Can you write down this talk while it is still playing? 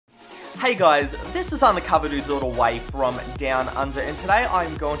Hey guys, this is undrcrvdudes all the way from Down Under, and today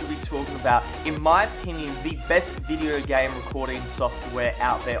I'm going to be talking about, in my opinion, the best video game recording software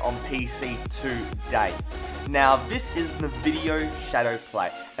out there on PC to date. Now, this is NVIDIA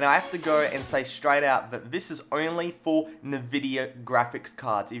Shadowplay, and I have to go and say straight out that this is only for NVIDIA graphics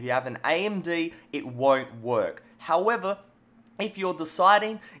cards. If you have an AMD, it won't work. However, if you're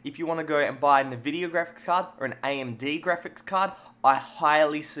deciding if you want to go and buy an NVIDIA graphics card or an AMD graphics card, I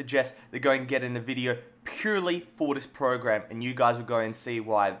highly suggest that go and get a NVIDIA purely for this program, and you guys will go and see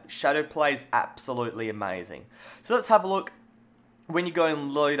why. Shadowplay is absolutely amazing. So let's have a look. When you go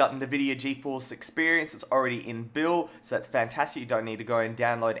and load up NVIDIA GeForce Experience, it's already in build, so that's fantastic. You don't need to go and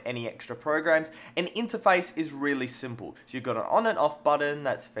download any extra programs. And the interface is really simple. So you've got an on and off button,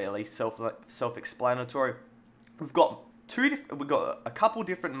 that's fairly self-explanatory. We've got a couple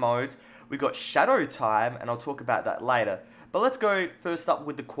different modes. We've got shadow time, and I'll talk about that later. But let's go first up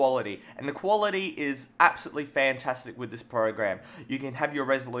with the quality. And the quality is absolutely fantastic with this program. You can have your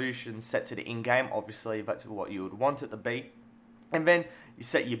resolution set to the in-game, obviously that's what you would want it to be. And then you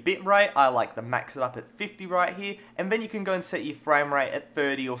set your bit rate. I like to max it up at 50 right here. And then you can go and set your frame rate at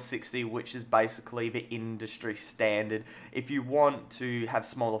 30 or 60, which is basically the industry standard. If you want to have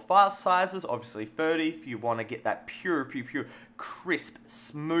smaller file sizes, obviously 30. If you want to get that pure, crisp,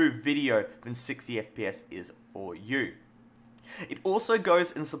 smooth video, then 60 FPS is for you. It also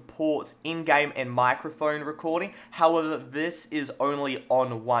goes and supports in-game and microphone recording. However, this is only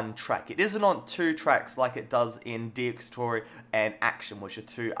on one track. It isn't on two tracks like it does in DxTory and Action, which are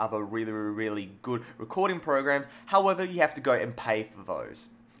two other really good recording programs. However, you have to go and pay for those.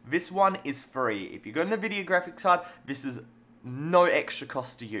 This one is free. If you got an NVIDIA graphics card, this is no extra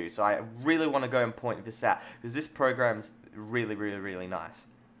cost to you. So I really want to go and point this out because this program's really nice.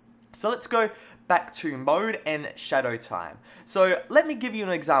 So let's go back to mode and shadow time. So let me give you an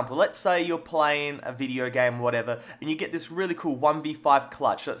example. Let's say you're playing a video game, whatever, and you get this really cool 1v5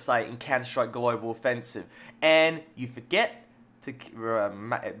 clutch, let's say in Counter-Strike Global Offensive, and you forget to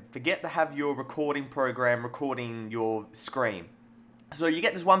have your recording program recording your screen. So you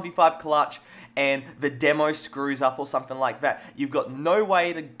get this 1v5 clutch and the demo screws up or something like that. You've got no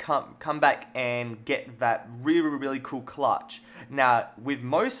way to come back and get that really cool clutch. Now, with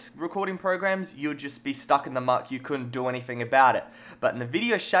most recording programs, you'll just be stuck in the muck. You couldn't do anything about it. But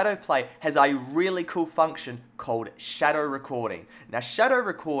NVIDIA Shadowplay has a really cool function called shadow recording. Now, shadow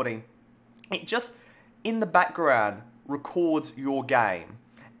recording, it just, in the background, records your game.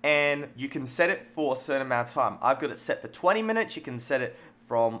 And you can set it for a certain amount of time. I've got it set for 20 minutes. You can set it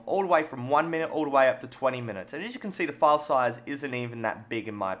from all the way from 1 minute all the way up to 20 minutes. And as you can see, the file size isn't even that big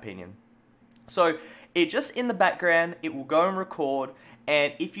in my opinion. So it just in the background, it will go and record.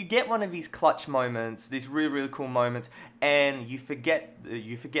 And if you get one of these clutch moments, these really cool moments, and you forget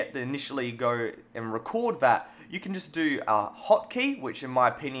to initially go and record that, you can just do a hotkey, which in my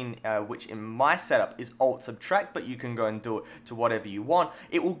opinion, which in my setup is Alt-Subtract, but you can go and do it to whatever you want.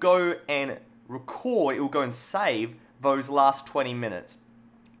 It will go and record, it will go and save those last 20 minutes.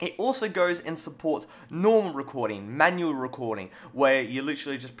 It also goes and supports normal recording, manual recording, where you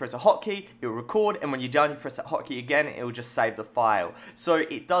literally just press a hotkey, it will record, and when you're done, you press that hotkey again, it will just save the file. So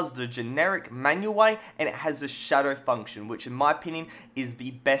it does the generic manual way, and it has the shadow function, which in my opinion is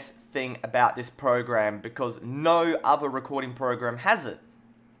the best thing about this program, because no other recording program has it.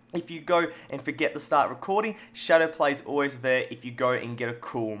 If you go and forget to start recording, Shadowplay is always there if you go and get a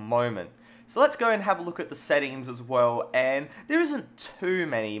cool moment. So let's go and have a look at the settings as well, and there isn't too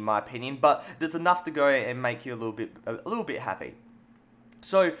many in my opinion, but there's enough to go and make you a little bit happy.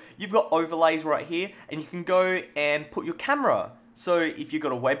 So you've got overlays right here, and you can go and put your camera. So if you've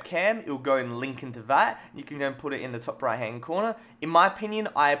got a webcam, it'll go and link into that. You can go and put it in the top right hand corner. In my opinion,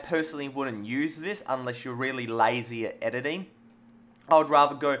 I personally wouldn't use this unless you're really lazy at editing. I would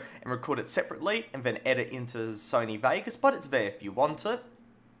rather go and record it separately and then edit into Sony Vegas, but it's there if you want it.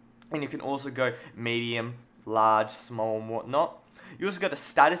 And you can also go medium, large, small, and whatnot. You also got a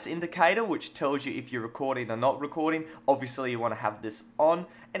status indicator, which tells you if you're recording or not recording. Obviously, you want to have this on.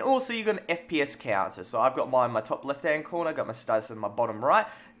 And also, you got an FPS counter. So I've got mine in my top left-hand corner. I've got my status in my bottom right.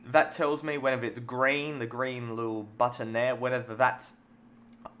 That tells me whenever it's green, the green little button there, whenever that's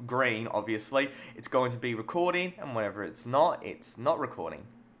green, obviously, it's going to be recording. And whenever it's not recording.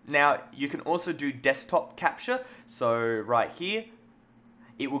 Now, you can also do desktop capture. So right here,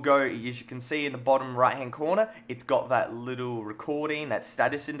 it will go, as you can see in the bottom right hand corner, it's got that little recording, that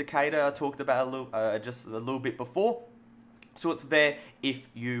status indicator I talked about just a little bit before. So it's there if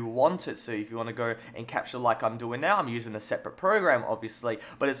you want it. So if you want to go and capture like I'm doing now, I'm using a separate program obviously,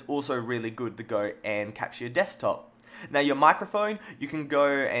 but it's also really good to go and capture your desktop. Now your microphone, you can go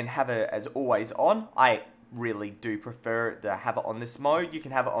and have it as always on. I really do prefer to have it on this mode. You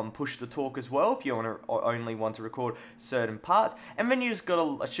can have it on push to talk as well if you only want to record certain parts. And then you just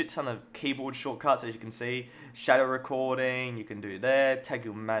got a shit ton of keyboard shortcuts, as you can see. Shadow recording, you can do there.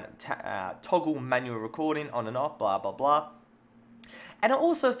 Toggle manual recording on and off, blah blah blah. And I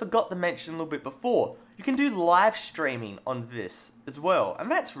also forgot to mention a little bit before, you can do live streaming on this as well. And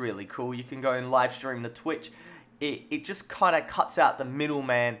that's really cool. You can go and live stream the Twitch. It just kind of cuts out the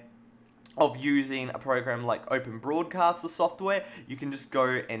middleman of using a program like Open Broadcaster software. You can just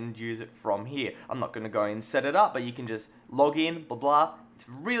go and use it from here. I'm not going to go and set it up, but you can just log in, blah blah. It's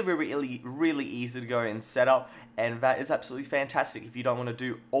really easy to go and set up, and that is absolutely fantastic if you don't want to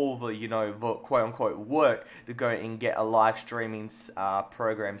do all the, you know, the quote-unquote work to go and get a live streaming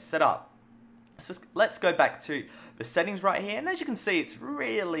program set up. So let's go back to the settings right here, and as you can see, it's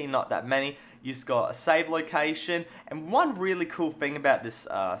really not that many. You just got a save location, and one really cool thing about this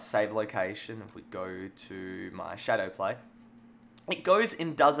save location, if we go to my Shadowplay, it goes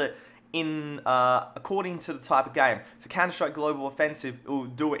and does it in according to the type of game. So Counter-Strike Global Offensive, it will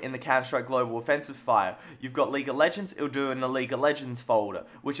do it in the Counter-Strike Global Offensive file. You've got League of Legends, it'll do it in the League of Legends folder,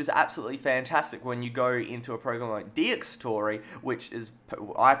 which is absolutely fantastic when you go into a program like DxStory, which is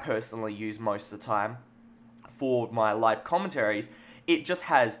I personally use most of the time for my live commentaries. It just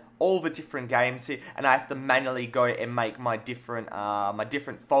has all the different games here, and I have to manually go and make my different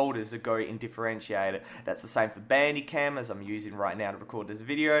folders to go and differentiate it. That's the same for Bandicam, as I'm using right now to record this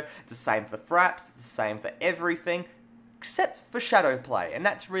video. It's the same for Fraps. It's the same for everything, except for Shadowplay, and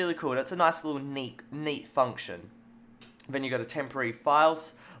that's really cool. That's a nice little neat function. Then you got a temporary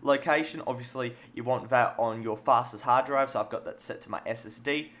files location. Obviously, you want that on your fastest hard drive, so I've got that set to my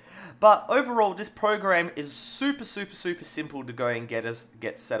SSD. But overall, this program is super simple to go and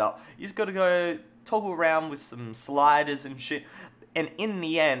get set up. You just got to go toggle around with some sliders and shit. And in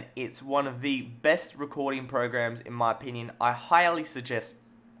the end, it's one of the best recording programs in my opinion. I highly suggest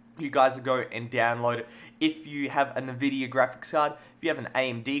you guys to go and download it. If you have an NVIDIA graphics card, if you have an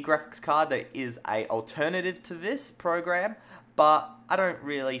AMD graphics card, there is an alternative to this program, but I don't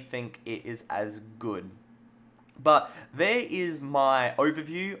really think it is as good. But there is my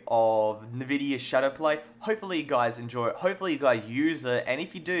overview of NVIDIA Shadowplay. Hopefully you guys enjoy it. Hopefully you guys use it. And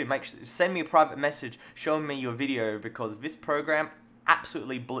if you do, make sure send me a private message showing me your video, because this program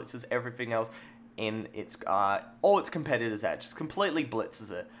absolutely blitzes everything else in its all its competitors at. Just completely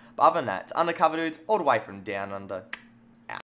blitzes it. But other than that, it's Undercover Dudes all the way from down under.